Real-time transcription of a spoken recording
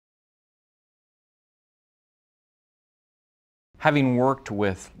Having worked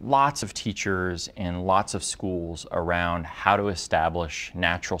with lots of teachers and lots of schools around how to establish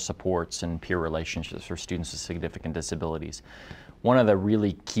natural supports and peer relationships for students with significant disabilities, one of the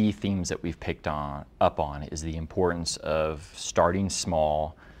really key themes that we've picked up on is the importance of starting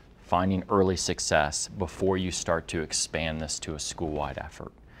small, finding early success before you start to expand this to a school-wide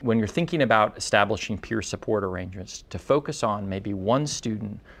effort. When you're thinking about establishing peer support arrangements, to focus on maybe one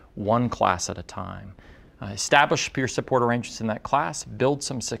student, one class at a time. Establish peer support arrangements in that class, build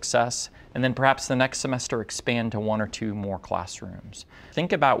some success, and then perhaps the next semester expand to one or two more classrooms.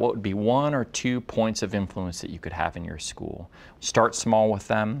 Think about what would be one or 2 points of influence that you could have in your school. Start small with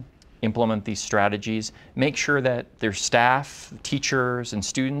them, implement these strategies, make sure that their staff, teachers, and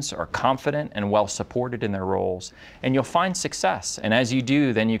students are confident and well supported in their roles, and you'll find success. And as you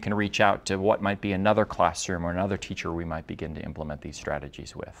do, then you can reach out to what might be another classroom or another teacher we might begin to implement these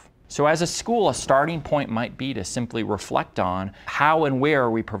strategies with. So as a school, a starting point might be to simply reflect on how and where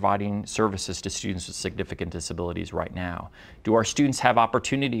are we providing services to students with significant disabilities right now? Do our students have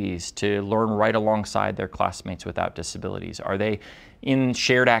opportunities to learn right alongside their classmates without disabilities? Are they in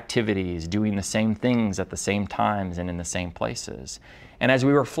shared activities, doing the same things at the same times and in the same places? And as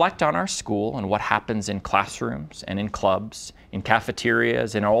we reflect on our school and what happens in classrooms and in clubs, in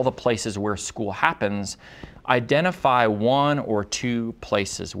cafeterias, and all the places where school happens, identify 1 or 2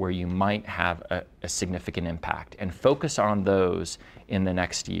 places where you might have a significant impact and focus on those in the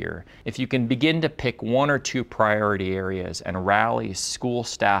next year. If you can begin to pick 1 or 2 priority areas and rally school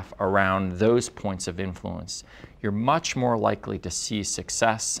staff around those points of influence, you're much more likely to see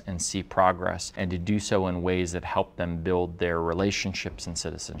success and see progress, and to do so in ways that help them build their relationships and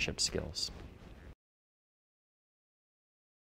citizenship skills.